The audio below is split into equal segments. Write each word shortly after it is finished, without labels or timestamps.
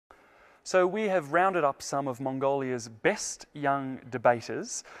So we have rounded up some of Mongolia's best young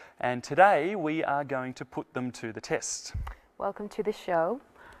debaters, and today we are going to put them to the test. Welcome to the show,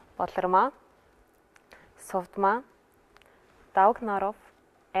 Batlırma, Softma, Tauknarov,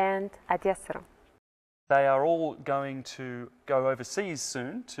 and Adyasarım. They are all going to go overseas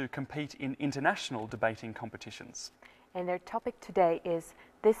soon to compete in international debating competitions. And their topic today is,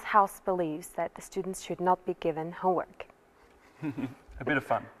 this house believes that the students should not be given homework. A bit of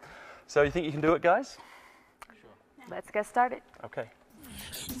fun. So you think you can do it, guys? Sure. Let's get started. Okay.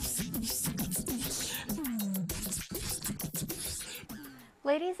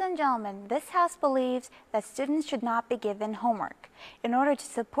 Ladies and gentlemen, this house believes that students should not be given homework. In order to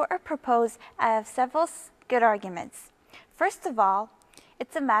support or propose, I have several good arguments. First of all,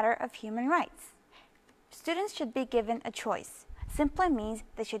 it's a matter of human rights. Students should be given a choice. Simply means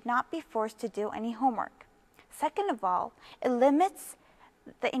they should not be forced to do any homework. Second of all, it limits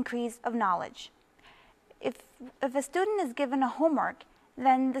the increase of knowledge. If a student is given a homework,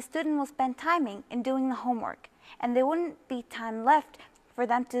 then the student will spend timing in doing the homework, and there wouldn't be time left for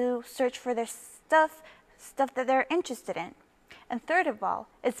them to search for their stuff that they're interested in. And third of all,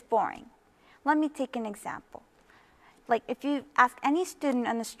 it's boring. Let me take an example. Like if you ask any student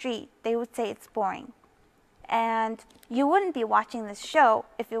on the street, they would say it's boring. And you wouldn't be watching this show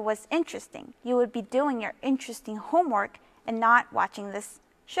if it was interesting. You would be doing your interesting homework and not watching this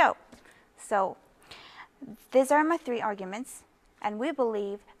show. So these are my three arguments, and we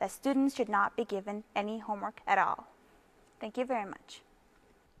believe that students should not be given any homework at all. Thank you very much.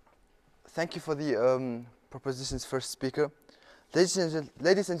 Thank you for the proposition's first speaker.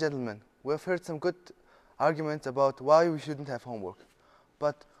 Ladies and gentlemen, we have heard some good arguments about why we shouldn't have homework.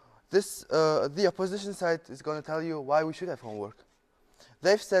 But the opposition side is going to tell you why we should have homework.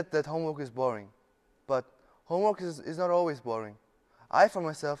 They've said that homework is boring, but homework is not always boring. I for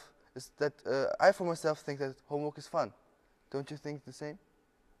myself think that homework is fun. Don't you think the same?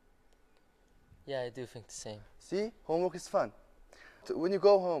 Yeah, I do think the same. See, homework is fun. When you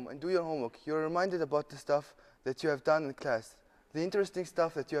go home and do your homework, you're reminded about the stuff that you have done in class, the interesting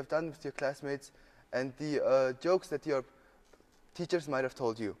stuff that you have done with your classmates, and the jokes that your teachers might have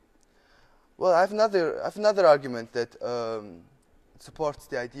told you. Well, I have another argument that supports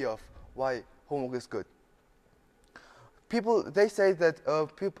the idea of why homework is good. They say that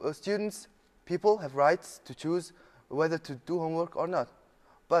people have rights to choose whether to do homework or not.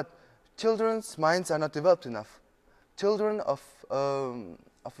 But children's minds are not developed enough. Children of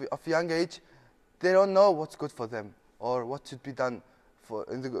young age, they don't know what's good for them or what should be done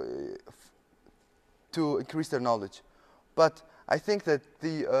to increase their knowledge. But I think that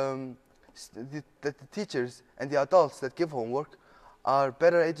the teachers and the adults that give homework are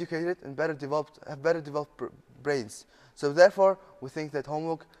better educated and have better developed brains. So therefore, we think that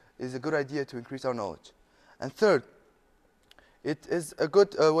homework is a good idea to increase our knowledge. And third, it is a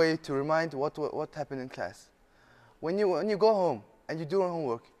good way to remind what happened in class. When you go home and you do your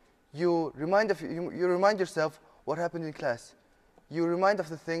homework, you remind yourself what happened in class. You remind of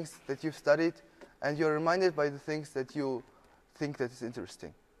the things that you've studied, and you're reminded by the things that you think that is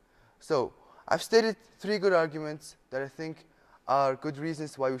interesting. So I've stated three good arguments that I think are good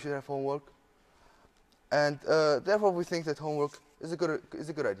reasons why we should have homework, and therefore we think that homework is a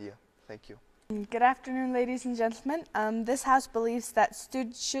good idea. Thank you. Good afternoon, ladies and gentlemen. This house believes that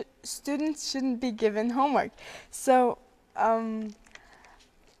students shouldn't be given homework. So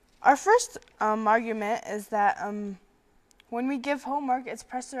our first argument is that when we give homework, it's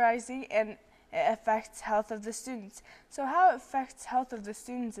pressurizing and it affects health of the students. So how it affects health of the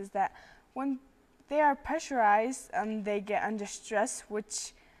students is that when they are pressurized, they get under stress,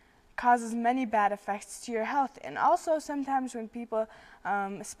 which causes many bad effects to your health. And also sometimes when people,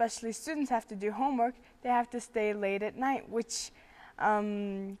 especially students, have to do homework, they have to stay late at night, which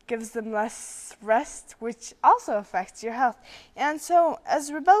gives them less rest, which also affects your health. And so,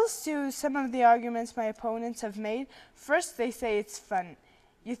 as rebels to some of the arguments my opponents have made, first they say it's fun.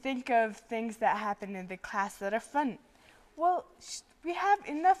 You think of things that happen in the class that are fun. Well, we have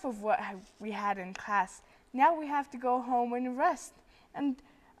enough of what we had in class. Now we have to go home and rest. And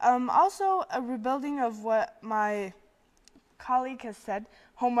also a rebuilding of what my colleague has said,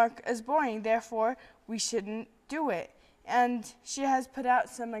 homework is boring, therefore we shouldn't do it. And she has put out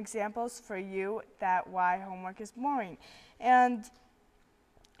some examples for you that why homework is boring. And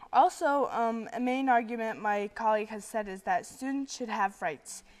also a main argument my colleague has said is that students should have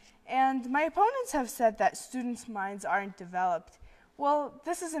rights. And my opponents have said that students' minds aren't developed. Well,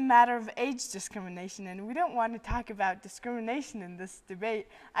 this is a matter of age discrimination, and we don't want to talk about discrimination in this debate.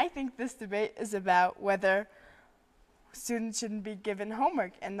 I think this debate is about whether students shouldn't be given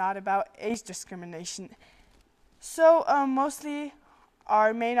homework and not about age discrimination. So mostly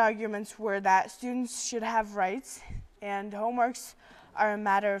our main arguments were that students should have rights and homeworks are a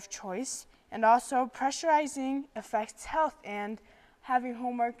matter of choice, and also pressurizing affects health and having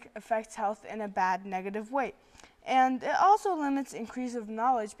homework affects health in a bad, negative way. And it also limits increase of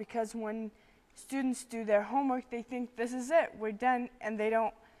knowledge because when students do their homework, they think this is it, we're done, and they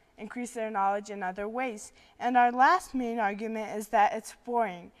don't increase their knowledge in other ways. And our last main argument is that it's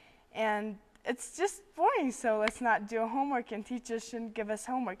boring. And it's just boring, so let's not do homework, and teachers shouldn't give us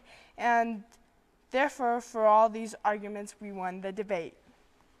homework. And therefore, for all these arguments, we won the debate.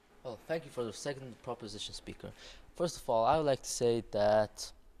 Well, thank you for the second proposition, speaker. First of all, I would like to say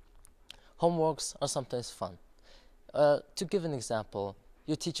that homeworks are sometimes fun. To give an example,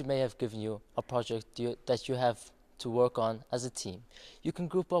 your teacher may have given you a project that you have to work on as a team. You can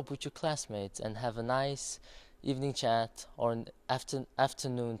group up with your classmates and have a nice evening chat or an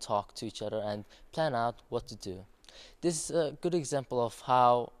afternoon talk to each other and plan out what to do. This is a good example of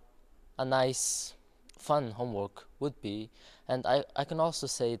how a nice, fun homework would be, and I can also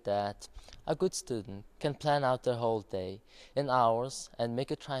say that a good student can plan out their whole day in hours and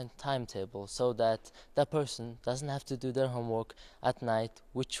make a timetable so that that person doesn't have to do their homework at night,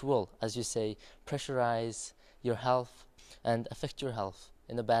 which will, as you say, pressurize your health and affect your health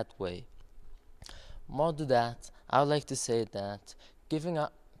in a bad way. More to that, I would like to say that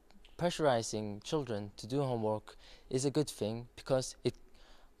pressurizing children to do homework is a good thing because it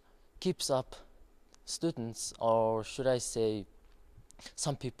keeps up students, or should I say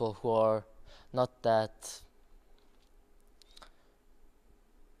some people who are not that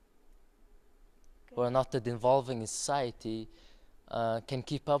involving in society, can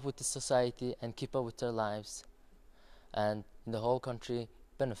keep up with the society and keep up with their lives, and in the whole country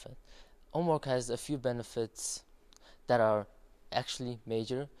benefit. Homework has a few benefits that are actually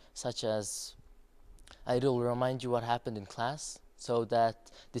major, such as it will remind you what happened in class so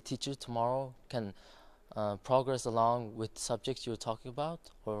that the teacher tomorrow can progress along with the subject you're talking about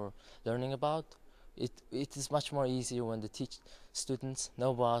or learning about. It is much more easier when the students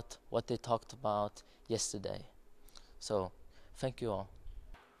know about what they talked about yesterday. So, thank you all.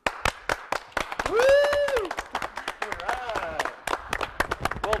 Woo! All right.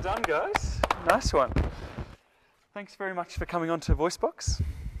 Well done, guys. Nice one. Thanks very much for coming on to VoiceBox.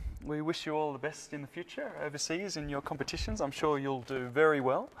 We wish you all the best in the future overseas in your competitions. I'm sure you'll do very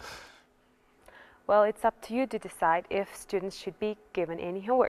well. Well, it's up to you to decide if students should be given any homework.